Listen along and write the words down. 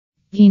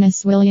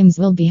Venus Williams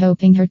will be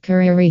hoping her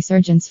career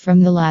resurgence from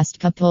the last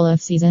couple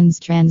of seasons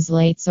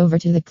translates over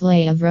to the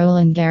clay of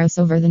Roland Garros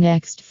over the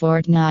next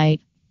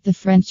fortnight. The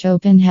French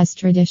Open has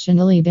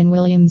traditionally been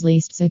Williams'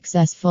 least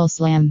successful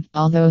slam,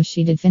 although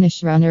she did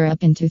finish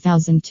runner-up in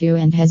 2002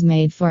 and has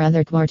made 4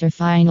 other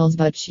quarterfinals,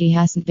 but she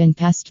hasn't been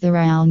past the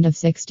round of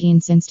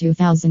 16 since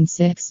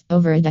 2006,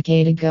 over a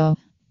decade ago.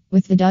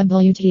 With the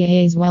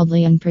WTA's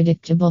wildly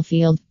unpredictable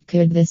field,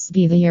 could this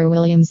be the year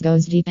Williams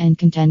goes deep and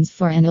contends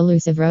for an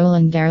elusive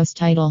Roland Garros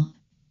title?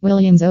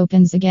 Williams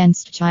opens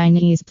against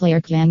Chinese player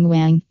Qiang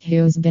Wang,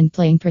 who's been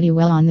playing pretty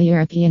well on the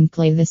European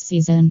clay this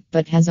season,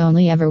 but has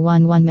only ever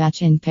won 1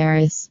 match in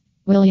Paris.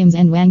 Williams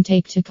and Wang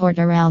take to court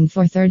around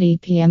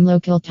 4:30 p.m.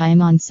 local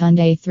time on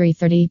Sunday,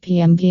 3:30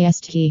 p.m.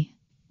 BST.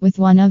 With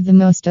one of the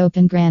most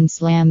open Grand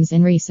Slams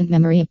in recent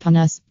memory upon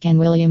us, can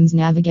Williams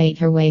navigate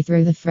her way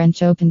through the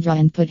French Open draw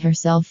and put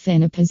herself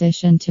in a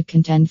position to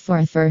contend for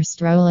a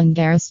first Roland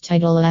Garros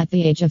title at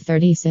the age of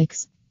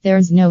 36?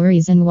 There's no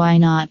reason why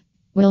not.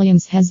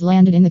 Williams has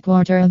landed in the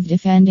quarter of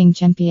defending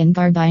champion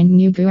Garbiñe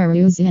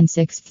Muguruza and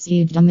 6th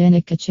seed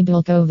Dominika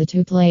Cibulkova,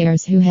 2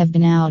 players who have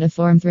been out of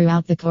form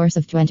throughout the course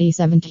of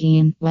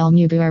 2017, while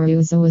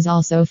Muguruza was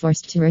also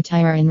forced to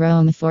retire in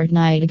Rome a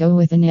fortnight ago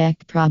with a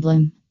neck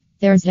problem.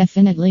 There's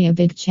definitely a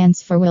big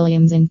chance for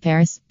Williams in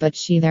Paris, but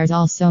there's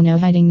also no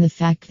hiding the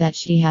fact that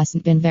she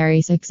hasn't been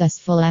very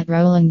successful at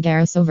Roland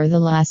Garros over the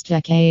last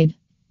decade.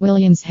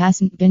 Williams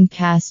hasn't been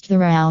past the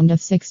round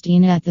of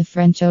 16 at the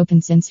French Open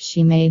since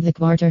she made the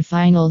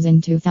quarterfinals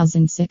in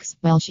 2006,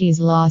 while she's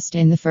lost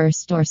in the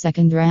first or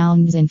second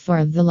rounds in 4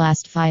 of the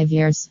last 5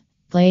 years.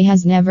 Clay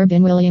has never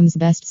been Williams'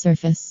 best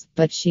surface,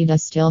 but she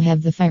does still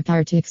have the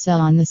firepower to excel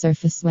on the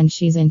surface when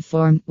she's in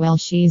form. Well,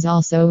 she's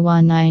also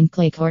won 9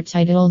 clay court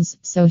titles,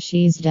 so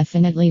she's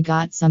definitely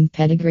got some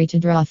pedigree to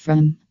draw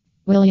from.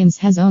 Williams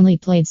has only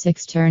played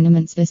 6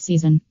 tournaments this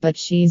season, but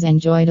she's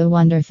enjoyed a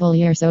wonderful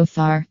year so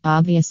far,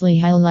 obviously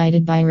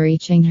highlighted by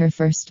reaching her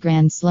first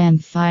Grand Slam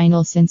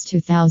final since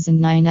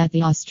 2009 at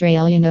the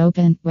Australian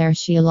Open, where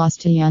she lost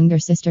to younger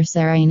sister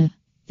Serena.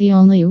 The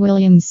only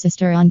Williams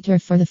sister on tour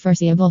for the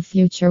foreseeable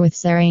future, with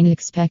Serena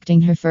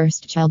expecting her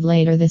first child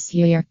later this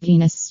year.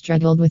 Venus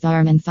struggled with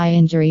arm and thigh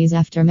injuries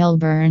after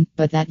Melbourne,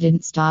 but that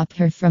didn't stop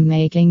her from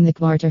making the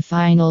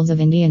quarterfinals of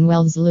Indian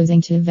Wells,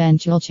 losing to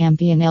eventual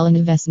champion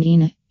Elena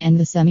Vesnina, and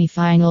the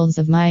semi-finals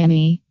of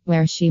Miami,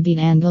 where she beat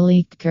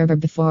Angelique Kerber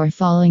before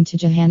falling to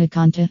Johanna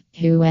Konta,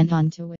 who went on to win.